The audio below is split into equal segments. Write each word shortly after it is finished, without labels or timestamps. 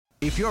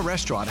If your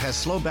restaurant has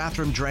slow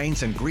bathroom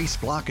drains and grease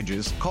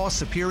blockages, call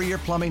Superior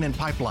Plumbing and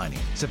Pipelining.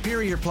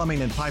 Superior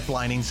Plumbing and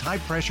Pipelining's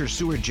high-pressure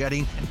sewer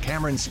jetting and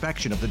camera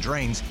inspection of the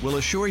drains will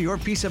assure your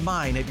peace of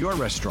mind at your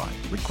restaurant.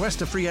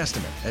 Request a free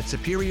estimate at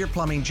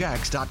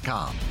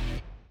SuperiorPlumbingJacks.com.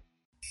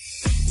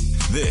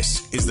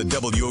 This is the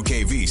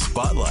WOKV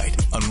Spotlight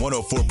on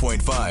 104.5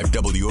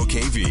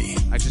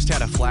 WOKV. I just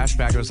had a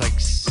flashback. It was like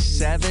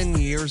 7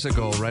 years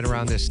ago, right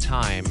around this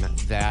time,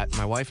 that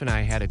my wife and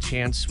I had a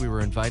chance. We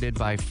were invited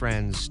by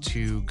friends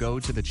to go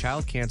to the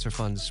Child Cancer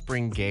Fund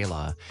Spring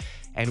Gala.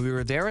 And we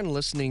were there and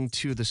listening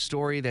to the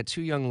story that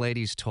two young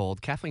ladies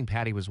told. Kathleen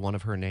Patty was one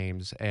of her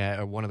names,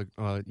 one of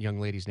the young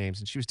ladies' names.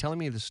 And she was telling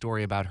me the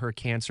story about her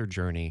cancer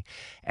journey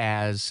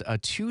as a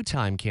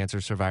two-time cancer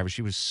survivor.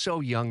 She was so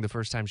young the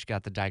first time she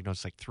got the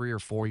diagnosis, like 3 or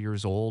 4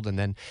 years old, and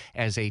then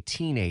as a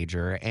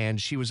teenager. And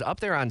she was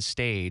up there on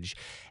stage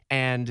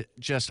and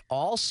just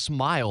all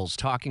smiles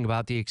talking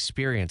about the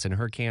experience and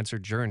her cancer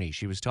journey.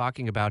 She was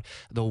talking about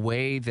the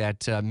way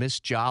that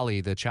Miss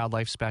Jolly, the child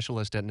life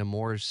specialist at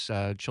Nemours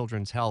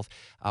Children's Health,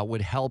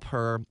 would help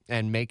her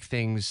and make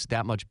things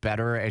that much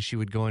better as she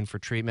would go in for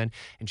treatment.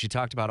 And she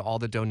talked about all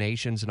the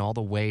donations and all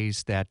the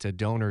ways that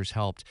donors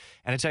helped.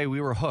 And I tell you,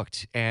 we were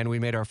hooked. And we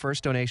made our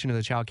first donation to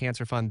the Child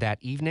Cancer Fund that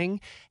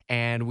evening.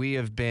 And we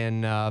have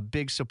been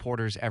big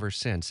supporters ever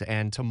since.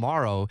 And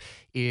tomorrow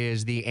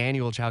is the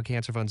annual Child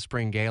Cancer Fund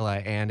Spring Gala.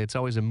 And it's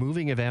always a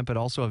moving event, but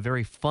also a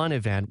very fun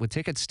event with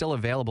tickets still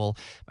available.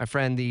 My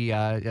friend, the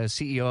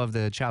CEO of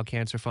the Child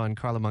Cancer Fund,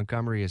 Carla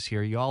Montgomery, is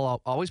here. You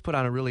all always put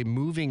on a really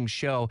moving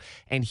show.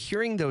 And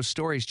hearing those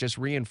stories just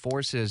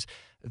reinforces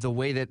the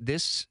way that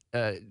this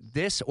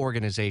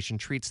organization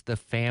treats the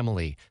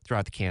family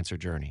throughout the cancer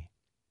journey.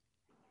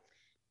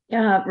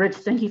 Yeah, Rich,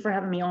 thank you for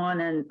having me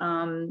on.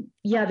 And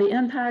the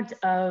impact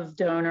of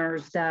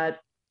donors that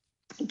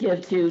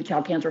give to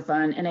Child Cancer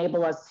Fund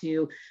enable us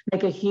to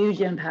make a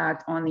huge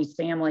impact on these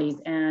families.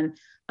 And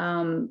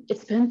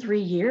it's been 3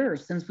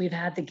 years since we've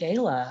had the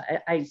gala.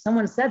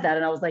 Someone said that,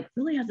 and I was like,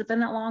 really, has it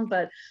been that long?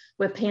 But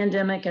with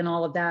pandemic and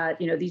all of that,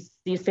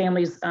 these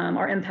families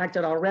are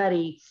impacted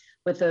already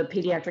with the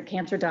pediatric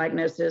cancer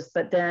diagnosis,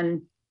 but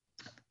then,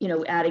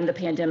 adding the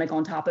pandemic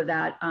on top of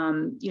that,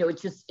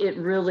 it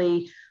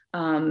really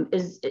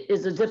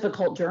is a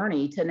difficult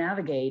journey to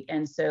navigate.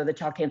 And so the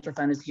Child Cancer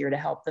Fund is here to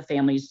help the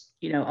families,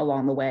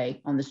 along the way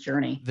on this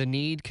journey. The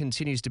need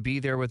continues to be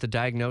there with the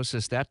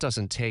diagnosis. That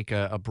doesn't take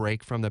a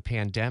break from the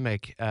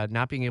pandemic.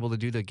 Not being able to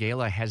do the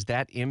gala, has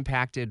that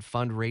impacted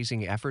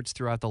fundraising efforts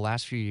throughout the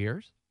last few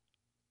years?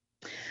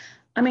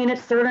 I mean,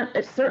 it's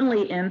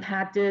certainly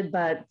impacted,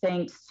 but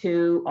thanks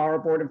to our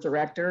board of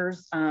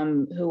directors,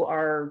 who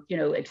are,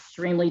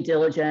 extremely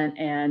diligent,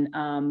 and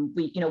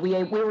we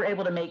were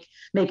able to make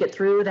it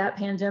through that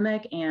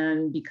pandemic,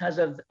 and because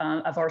of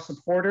our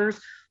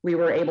supporters, we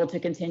were able to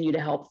continue to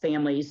help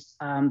families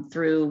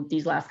through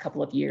these last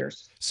couple of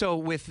years. So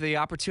with the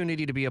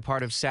opportunity to be a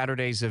part of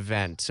Saturday's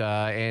event,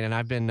 and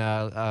I've been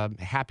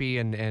happy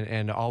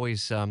and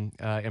always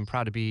am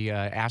proud to be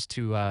asked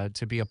to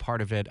be a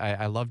part of it.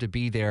 I love to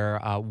be there.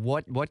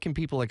 What can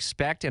people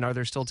expect, and are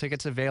there still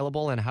tickets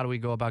available, and how do we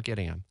go about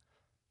getting them?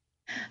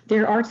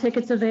 There are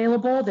tickets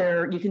available.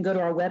 You can go to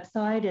our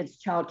website. It's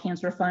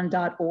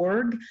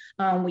childcancerfund.org.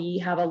 We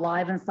have a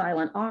live and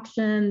silent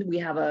auction.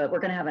 We're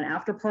going to have an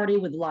after party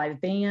with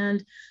live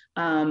band.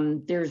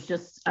 There's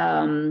just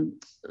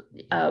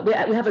we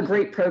have a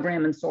great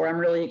program in store. I'm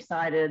really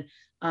excited.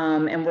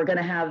 And we're going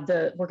to have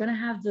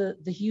the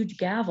huge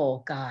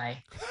gavel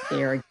guy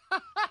there.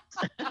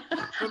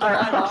 Our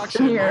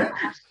auctioneer.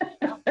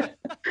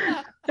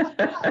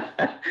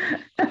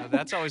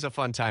 That's always a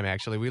fun time,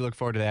 actually. We look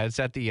forward to that. It's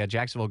at the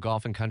Jacksonville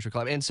Golf and Country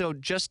Club. And so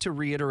just to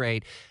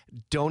reiterate,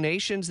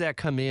 donations that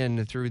come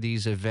in through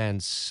these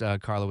events,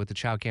 Carla, with the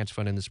Child Cancer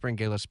Fund and the Spring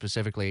Gala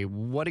specifically,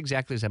 what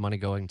exactly is that money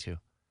going to?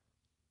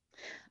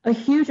 A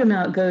huge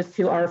amount goes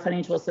to our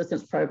financial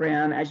assistance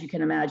program. As you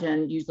can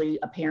imagine, usually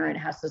a parent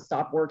has to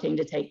stop working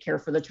to take care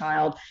for the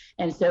child.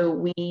 And so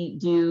we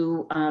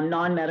do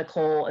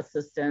non-medical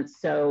assistance.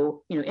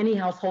 So, any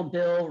household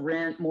bill,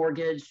 rent,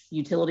 mortgage,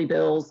 utility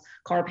bills,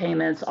 car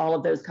payments, all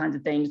of those kinds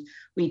of things.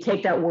 We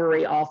take that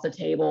worry off the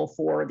table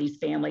for these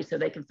families so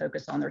they can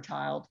focus on their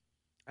child.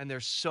 And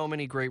there's so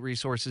many great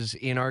resources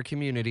in our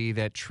community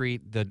that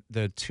treat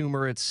the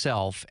tumor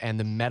itself and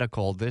the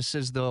medical. This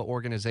is the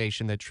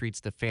organization that treats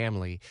the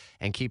family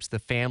and keeps the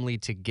family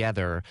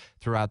together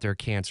throughout their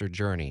cancer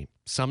journey.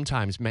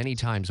 Sometimes, many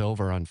times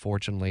over,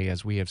 unfortunately,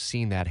 as we have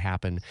seen that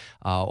happen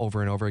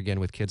over and over again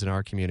with kids in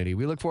our community.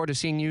 We look forward to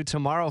seeing you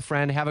tomorrow,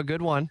 friend. Have a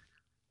good one.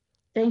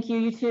 Thank you.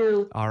 You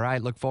too. All right.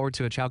 Look forward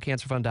to it.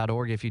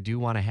 ChildCancerFund.org if you do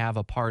want to have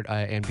a part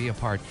and be a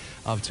part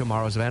of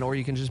tomorrow's event, or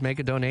you can just make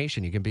a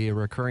donation. You can be a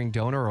recurring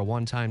donor or a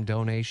one-time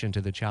donation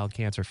to the Child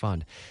Cancer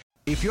Fund.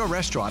 If your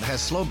restaurant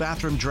has slow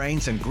bathroom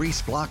drains and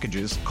grease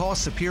blockages, call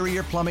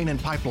Superior Plumbing and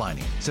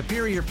Pipelining.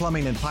 Superior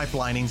Plumbing and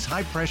Pipelining's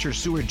high-pressure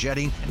sewer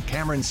jetting and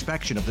camera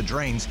inspection of the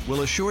drains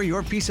will assure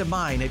your peace of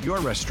mind at your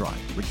restaurant.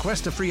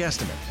 Request a free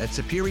estimate at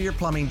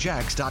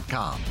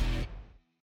SuperiorPlumbingJacks.com.